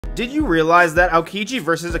Did you realize that Aokiji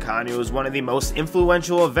vs Akainu is one of the most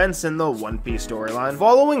influential events in the One Piece storyline?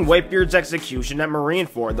 Following Whitebeard's execution at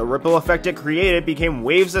Marineford, the ripple effect it created became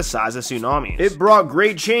waves the size of tsunamis. It brought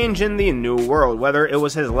great change in the New World, whether it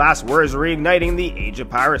was his last words reigniting the Age of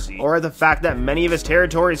Piracy, or the fact that many of his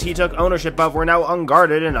territories he took ownership of were now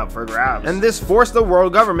unguarded and up for grabs. And this forced the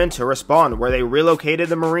world government to respond, where they relocated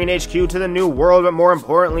the Marine HQ to the New World, but more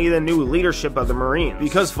importantly, the new leadership of the Marines.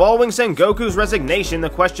 Because following Sengoku's resignation, the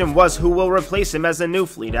question was who will replace him as the new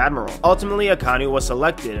fleet admiral. Ultimately, Akainu was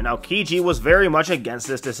selected, and Aokiji was very much against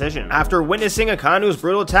this decision. After witnessing Akainu's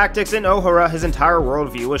brutal tactics in Ohara, his entire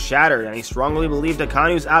worldview was shattered, and he strongly believed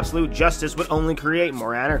Akainu's absolute justice would only create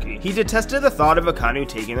more anarchy. He detested the thought of Akainu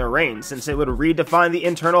taking the reins, since it would redefine the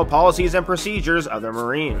internal policies and procedures of the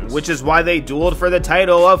Marines, which is why they dueled for the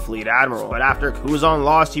title of fleet admiral. But after Kuzan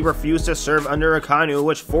lost, he refused to serve under Akainu,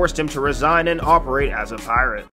 which forced him to resign and operate as a pirate.